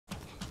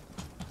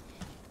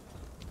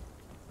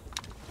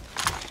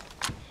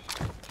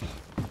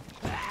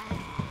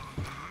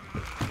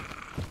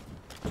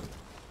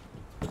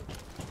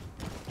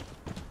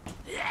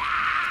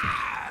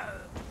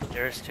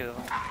There's two of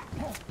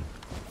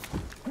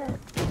them.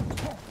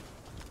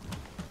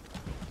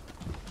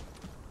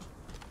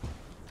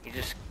 You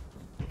just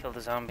killed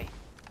a zombie.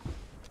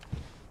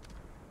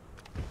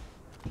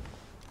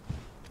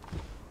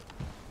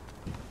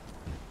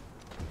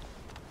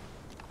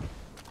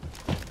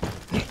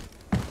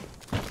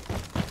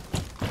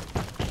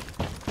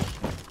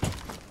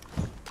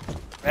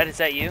 Red, is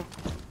that you?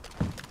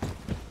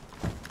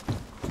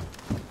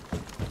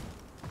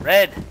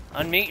 Red,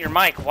 unmute your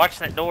mic. Watch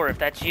that door if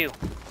that's you.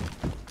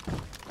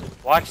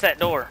 Watch that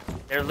door.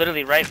 They're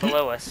literally right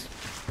below us.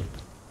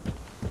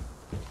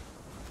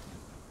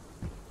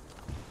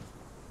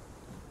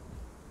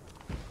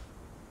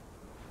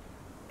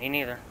 Me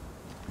neither.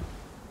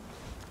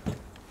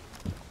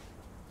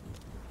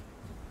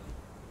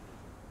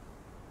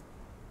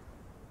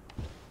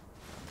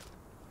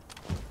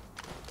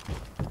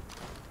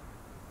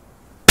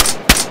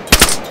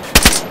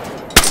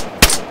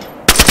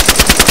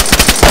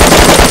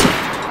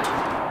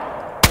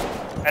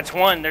 That's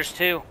one, there's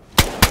two.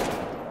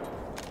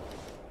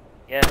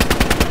 Yeah.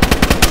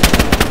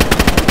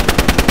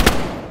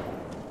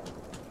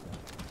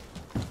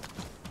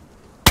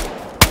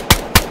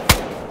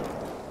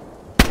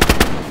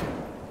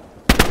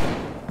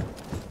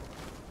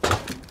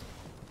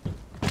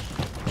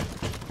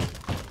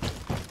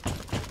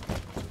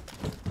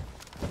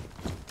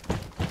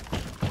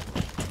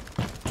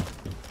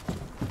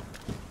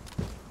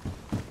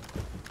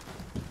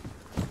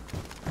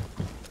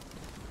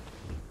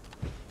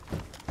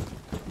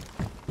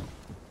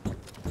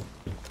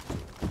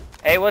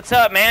 Hey, what's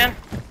up, man?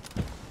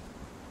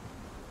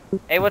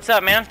 Hey, what's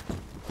up, man?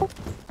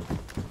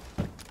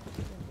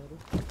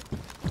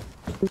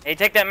 Hey,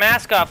 take that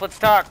mask off. Let's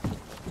talk.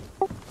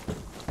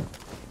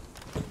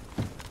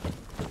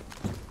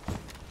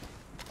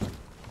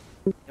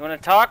 You want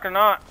to talk or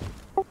not?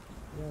 Yeah,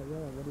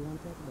 what do you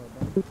want to talk about,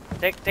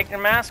 buddy? Take your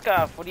mask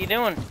off. What are you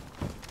doing?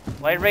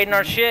 Why are you raiding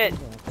our shit? Huh?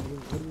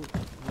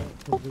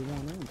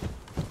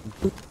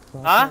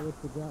 What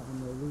you got in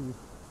your leaf?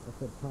 I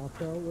said,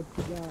 Taco, what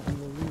you got in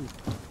your leaf?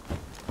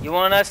 You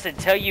want us to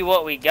tell you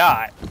what we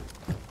got? No,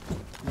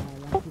 I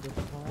want you to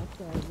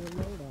toss out your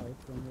loadout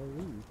from your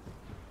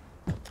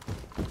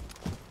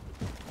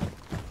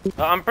leaf.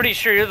 Well, I'm pretty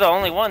sure you're the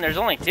only one. There's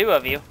only two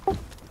of you. Yeah,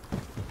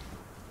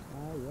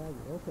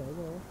 okay,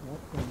 well,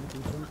 that's fine if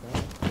you think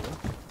that.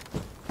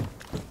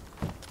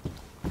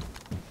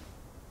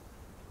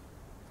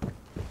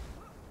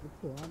 It's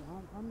cool,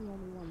 I'm the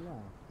only one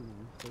left, you know.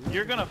 So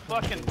You're gonna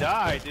fucking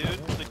die,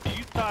 dude. So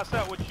you toss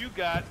out what you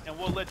got, and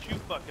we'll let you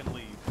fucking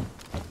leave.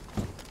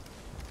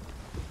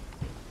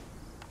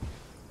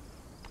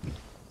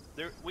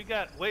 We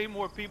got way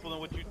more people than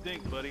what you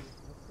think, buddy.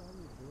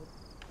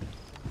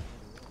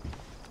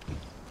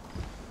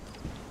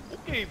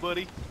 Okay,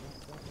 buddy.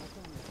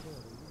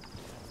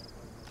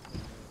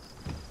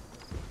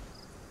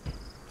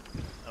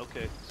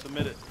 Okay,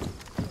 submit it.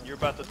 You're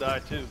about to die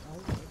too.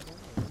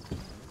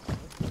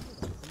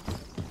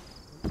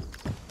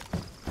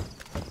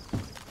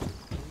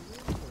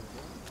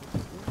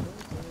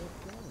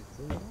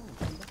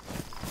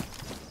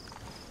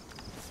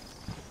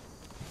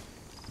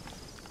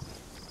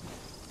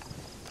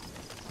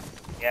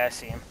 Yeah, I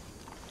see him.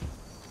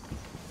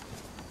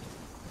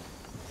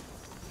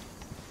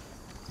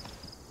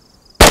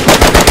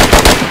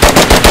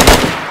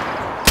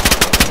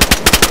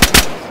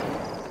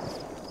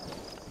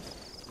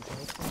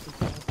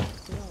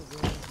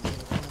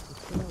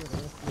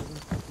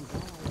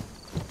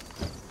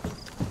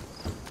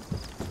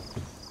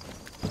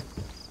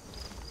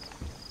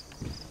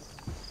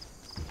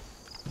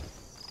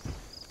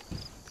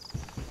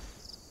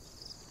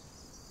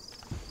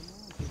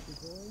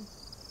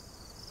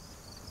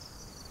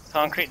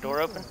 Concrete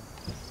door open.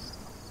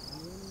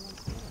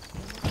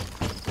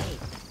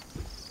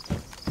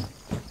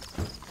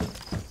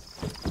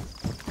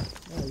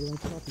 Yeah, you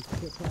ain't talking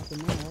shit talking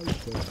now, are you,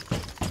 kid?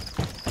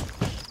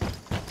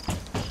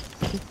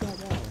 Keep that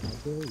wall, I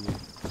dare you.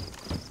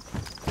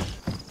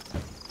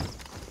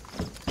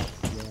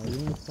 Yeah, you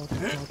ain't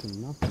fucking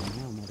talking nothing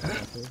now,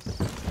 motherfucker.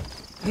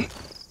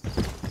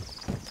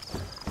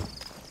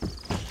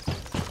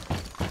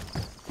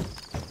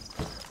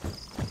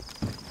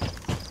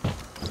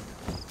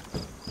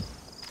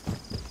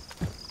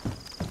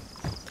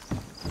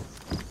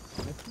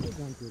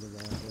 Run through the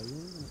wall, bro. You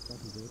ain't gonna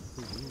fucking do it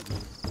too easy, dude.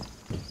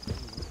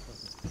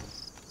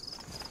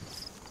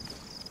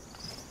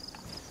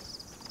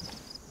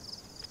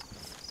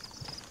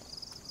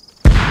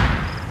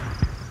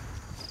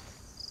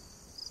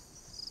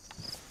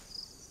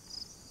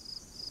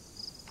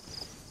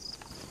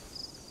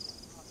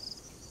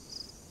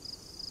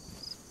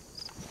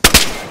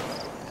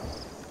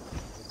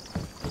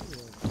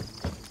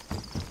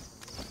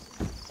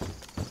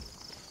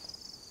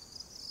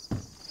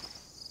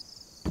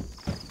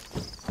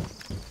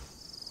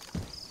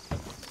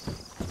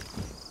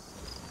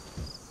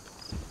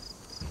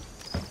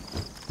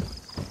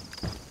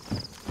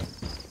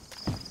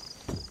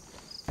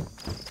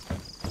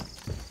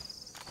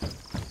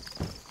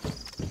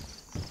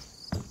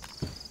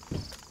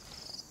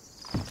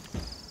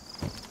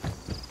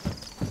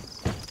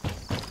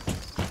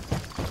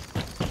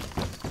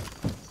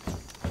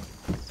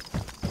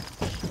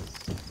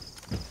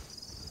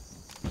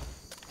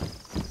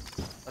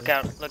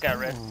 out,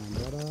 Red. Come on,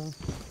 but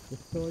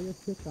just throw your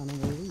shit down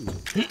and we'll leave.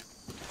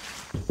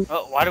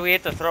 Oh, why do we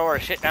have to throw our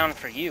shit down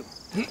for you?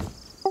 Okay,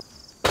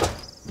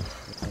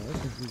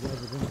 because you guys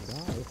are gonna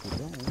die if you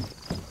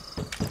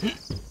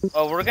don't.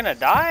 Oh, we're gonna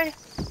die?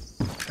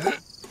 Yeah,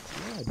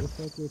 just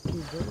like your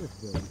two brothers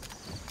did.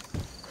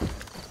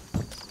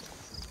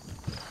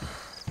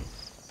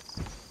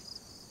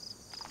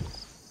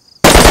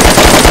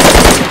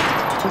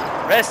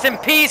 Rest in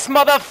peace,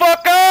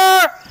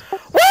 motherfucker!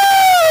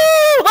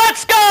 Woo!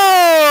 Let's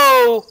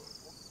go!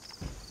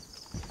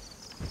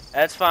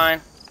 That's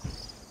fine.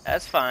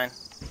 That's fine.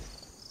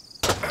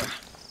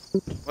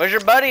 Where's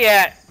your buddy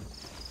at?